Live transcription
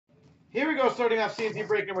Here we go, starting off CNC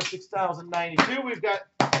break number 6092. We've got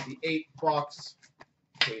the 8-box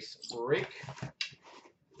case break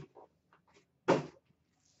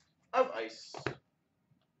of ice.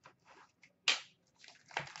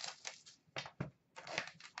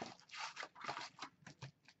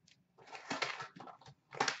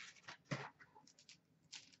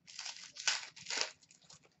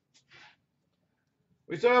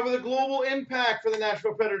 We start off with a global impact for the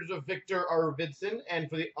Nashville Predators of Victor Arvidsson and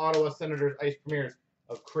for the Ottawa Senators ice premieres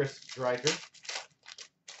of Chris Dreiger.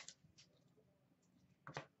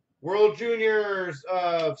 World Juniors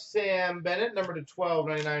of Sam Bennett, number to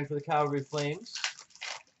 1299 for the Calgary Flames.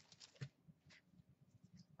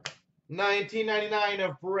 1999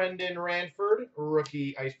 of Brendan Ranford,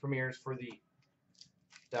 rookie ice premieres for the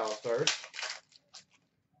Dallas Stars.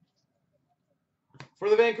 For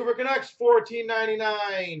the Vancouver Canucks,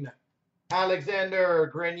 $14.99, Alexander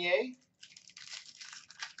Grenier.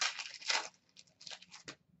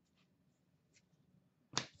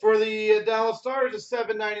 For the Dallas Stars, a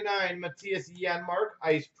 $7.99, Matthias Janmark,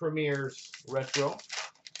 Ice Premieres Retro.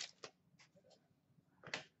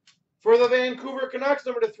 For the Vancouver Canucks,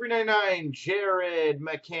 number to 399, Jared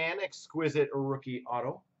McCann, Exquisite Rookie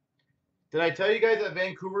Auto. Did I tell you guys that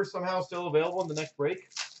Vancouver is somehow still available in the next break?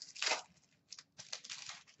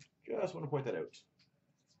 Just want to point that out.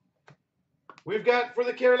 We've got for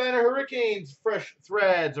the Carolina Hurricanes, Fresh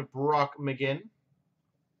Threads of Brock McGinn.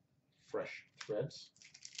 Fresh Threads.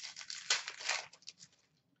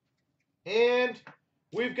 And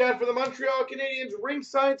we've got for the Montreal Canadiens,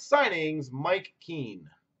 ringside signings, Mike Keane.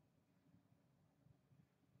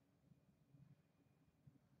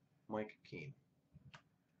 Mike Keane.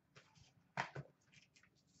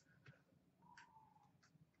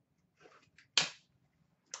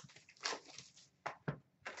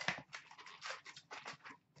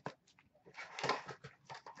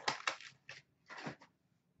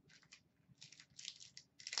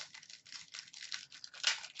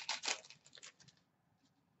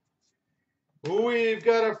 We've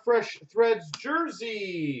got a Fresh Threads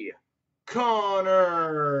jersey,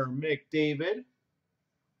 Connor McDavid.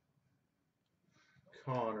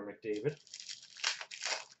 Connor McDavid.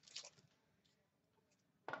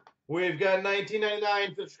 We've got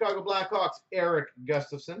 1999 for the Chicago Blackhawks, Eric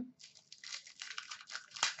Gustafson.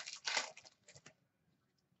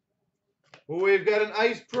 We've got an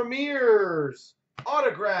Ice Premieres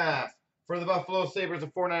autograph for the Buffalo Sabres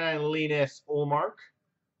of $4.99, Linus Ullmark.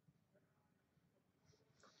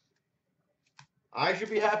 I should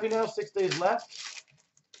be happy now, 6 days left.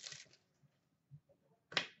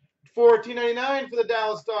 $14.99 for the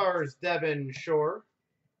Dallas Stars, Devin Shore.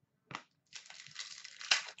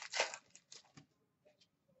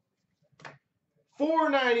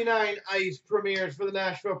 $4.99 Ice Premieres for the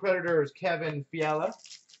Nashville Predators, Kevin Fiala.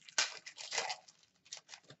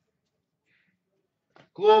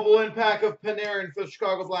 Global Impact of Panarin for the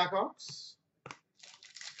Chicago Blackhawks.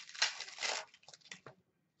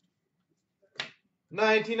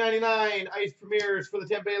 $19.99 Ice Premieres for the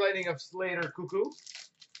Tampa Bay Lightning of Slater Cuckoo.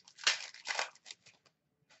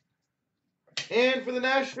 And for the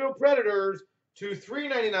Nashville Predators, to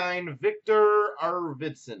 $3.99, Victor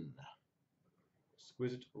Arvidsson.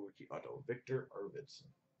 Exquisite Rookie Auto, Victor Arvidsson.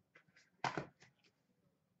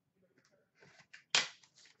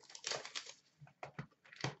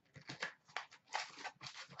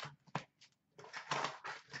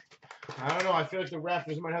 I don't know. I feel like the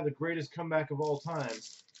Raptors might have the greatest comeback of all time.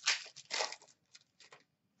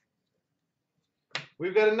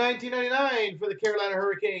 We've got a $19.99 for the Carolina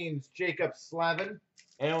Hurricanes, Jacob Slavin.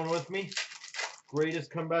 Anyone with me?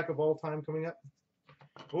 Greatest comeback of all time coming up.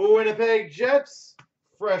 Winnipeg Jets,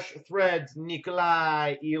 Fresh Threads,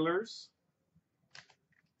 Nikolai Ehlers.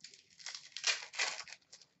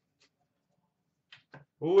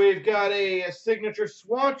 We've got a signature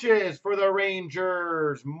swatches for the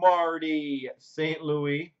Rangers, Marty St.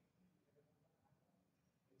 Louis.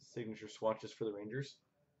 Signature swatches for the Rangers.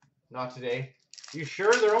 Not today. You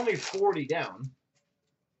sure? They're only 40 down.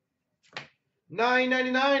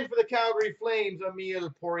 $9.99 for the Calgary Flames,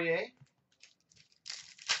 Emile Poirier.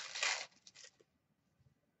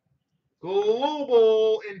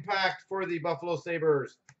 Global Impact for the Buffalo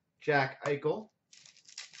Sabres, Jack Eichel.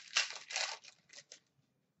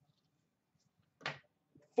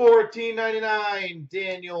 $14.99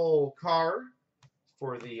 Daniel Carr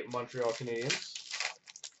for the Montreal Canadiens.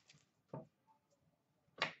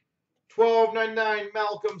 $12.99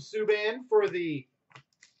 Malcolm Subban for the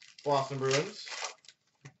Boston Bruins.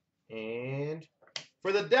 And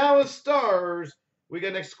for the Dallas Stars, we got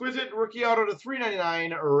an exquisite rookie auto to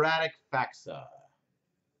 $3.99, Radek Faksa.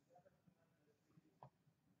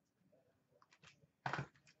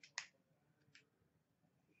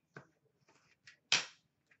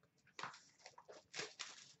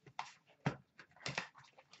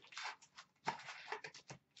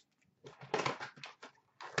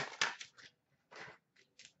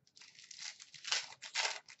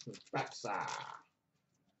 Baxa.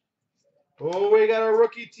 Oh, we got a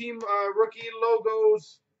rookie team, rookie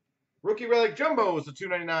logos, rookie relic jumbos to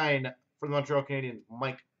 $2.99 for the Montreal Canadiens,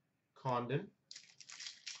 Mike Condon.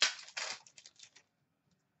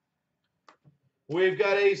 We've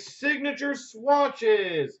got a signature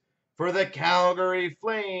swatches for the Calgary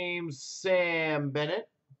Flames, Sam Bennett.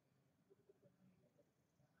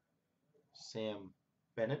 Sam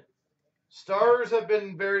Bennett. Stars have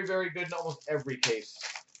been very, very good in almost every case.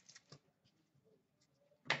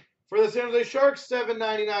 For the San Jose Sharks,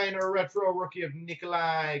 $7.99, a retro rookie of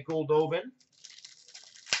Nikolai Goldobin.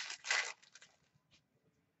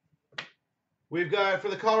 We've got for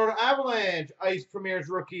the Colorado Avalanche, Ice Premier's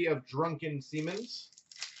rookie of Drunken Siemens.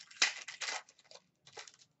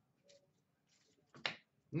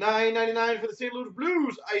 $9.99 for the St. Louis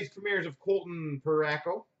Blues, Ice Premier's of Colton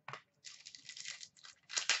Parayko.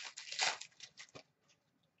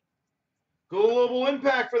 Global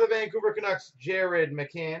Impact for the Vancouver Canucks, Jared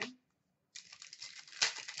McCann.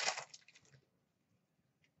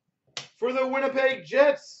 For the Winnipeg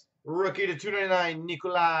Jets, rookie to $2.99,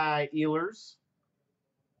 Nikolai Ehlers.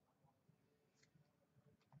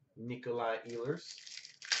 Nikolai Ehlers.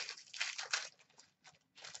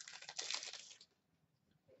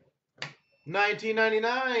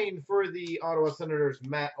 $19.99 for the Ottawa Senators,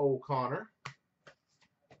 Matt O'Connor.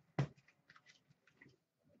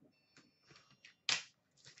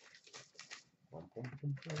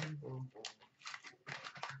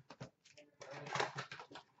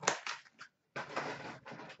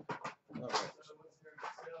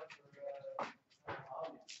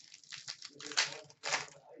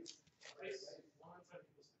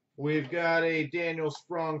 We've got a Daniel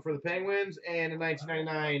Sprong for the Penguins and a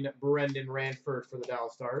 1999 Brendan Ranford for the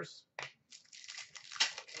Dallas Stars.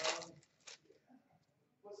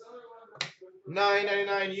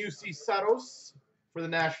 $9.99 UC Saros for the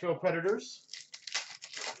Nashville Predators.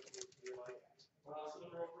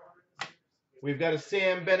 We've got a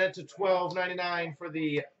Sam Bennett to $12.99 for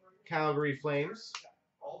the Calgary Flames.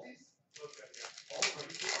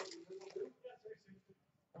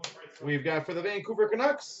 We've got for the Vancouver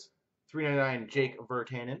Canucks, $3.99 Jake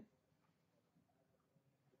Virtanen.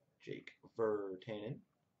 Jake Virtanen.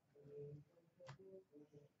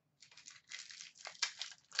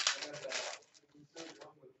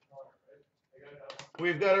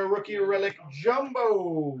 We've got a rookie relic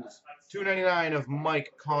jumbos, $2.99 of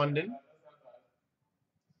Mike Condon.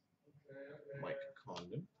 Mike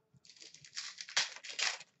Condon.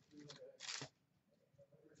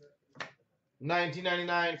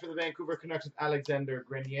 $19.99 for the Vancouver Canucks of Alexander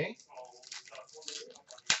Grenier.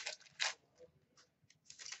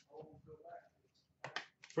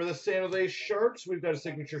 For the San Jose Sharks, we've got a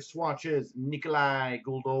signature swatches, Nikolai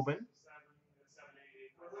Goldobin.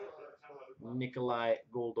 Nikolai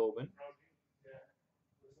Goldobin.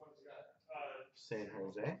 San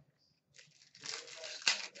Jose.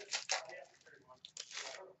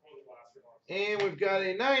 And we've got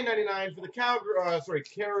a $9.99 for the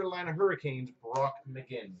Carolina Hurricanes, Brock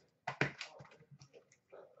McGinn.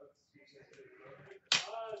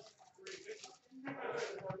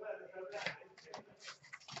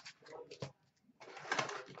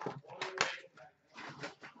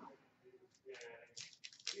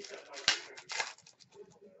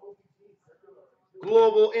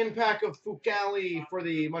 Global Impact of Fucali for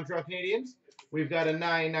the Montreal Canadiens. We've got a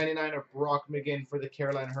 $9.99 of Brock McGinn for the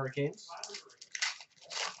Carolina Hurricanes.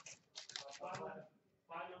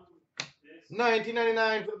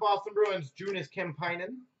 $19.99 for the Boston Bruins, Joonas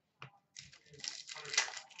Kemppainen.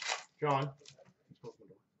 John.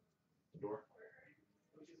 The door.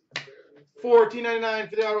 $14.99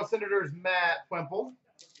 for the Ottawa Senators, Matt Wemple.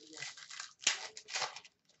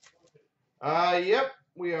 Yep,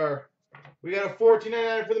 we got a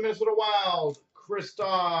 $14.99 for the Minnesota Wild,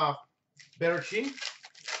 Christoph Berchi.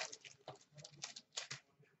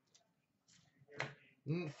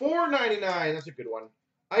 $4.99, that's a good one.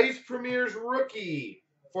 Ice Premier's rookie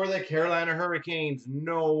for the Carolina Hurricanes,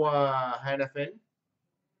 Noah Hanifin.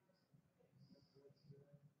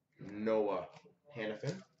 Noah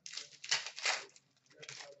Hanifin.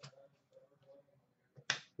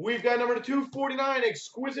 We've got number 249,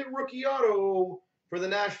 exquisite rookie auto for the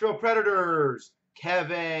Nashville Predators,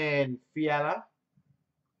 Kevin Fiala.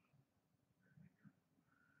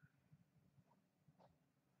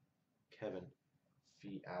 Kevin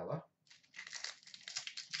Fiala.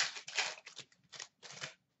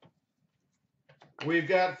 We've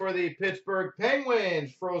got for the Pittsburgh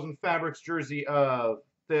Penguins, Frozen Fabrics jersey of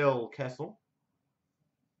Phil Kessel.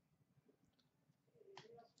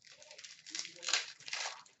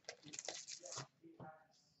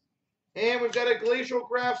 And we've got a Glacial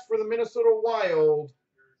Graphs for the Minnesota Wild,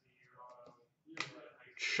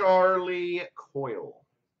 Charlie Coyle.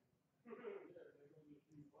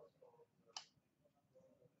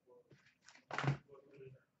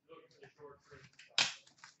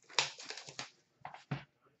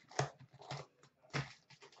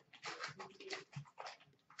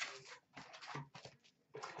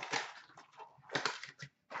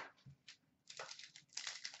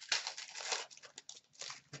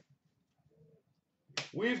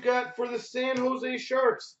 We've got for the San Jose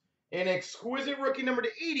Sharks an exquisite rookie number to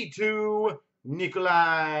 82,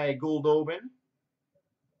 Nikolai Goldobin.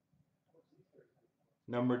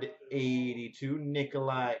 Number to 82,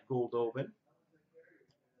 Nikolai Goldobin.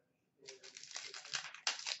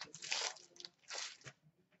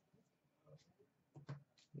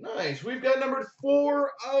 Nice. We've got number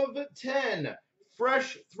 4 of 10,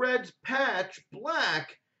 Fresh Threads Patch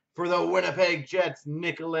Black for the Winnipeg Jets,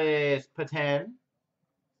 Nicholas Patan.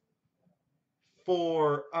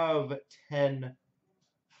 4 of 10,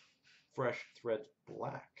 Fresh Threads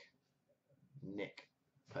Black, Nick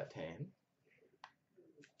Patan.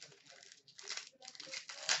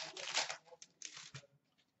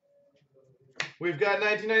 We've got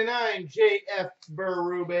 1999 J.F.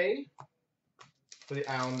 Berube for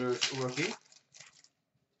the Islanders rookie.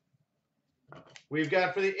 We've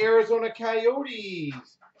got for the Arizona Coyotes,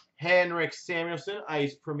 Henrik Samuelsson,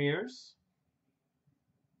 Ice Premiers.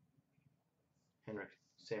 Henrik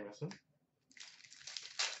Samuelsson.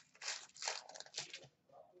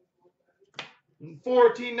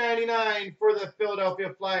 $14.99 for the Philadelphia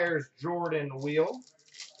Flyers, Jordan Wheel.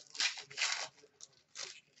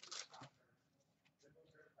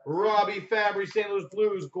 Robbie Fabry, St. Louis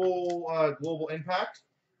Blues, Global Impact.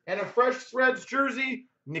 And a Fresh Threads jersey,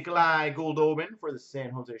 Nikolai Goldobin for the San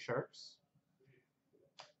Jose Sharks.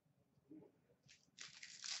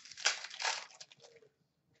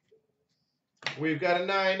 We've got a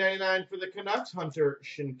 $9.99 for the Canucks, Hunter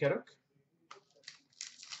Shinkaruk.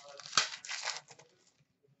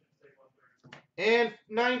 And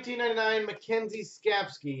 $19.99 Mackenzie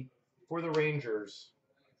Skapski for the Rangers.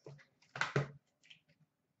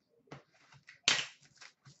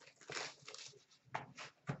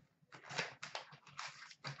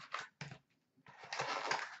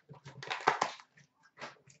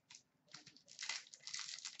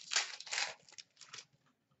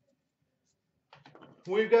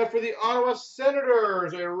 We've got for the Ottawa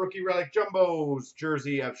Senators a rookie relic jumbos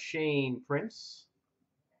jersey of Shane Prince.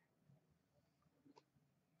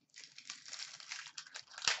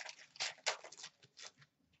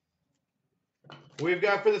 We've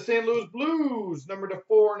got for the St. Louis Blues, number to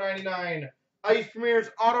 499, Ice Premier's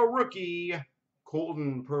auto rookie,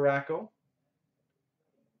 Colton Parayko.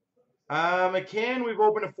 McCann, we've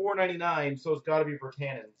opened a 499, so it's got to be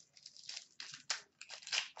Virtanen.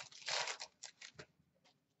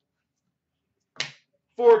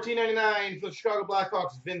 $14.99 for the Chicago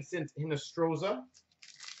Blackhawks, Vincent Hinostroza.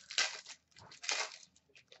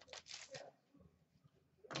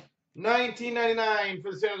 $19.99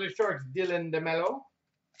 for the San Jose Sharks, Dylan DeMello.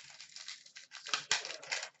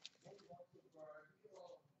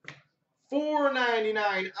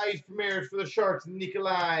 $4.99 Ice Premiers for the Sharks,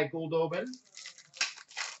 Nikolai Goldobin.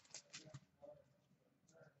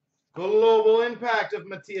 Global Impact of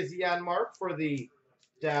Matthias Janmark for the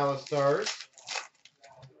Dallas Stars.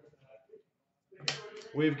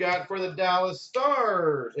 We've got for the Dallas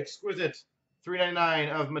Stars, exquisite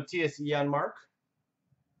 $3.99 of Matthias Janmark.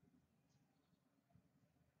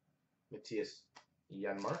 Matthias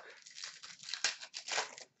Janmark.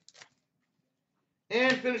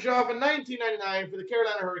 And finish off at $19.99 for the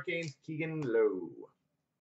Carolina Hurricanes, Keegan Lowe.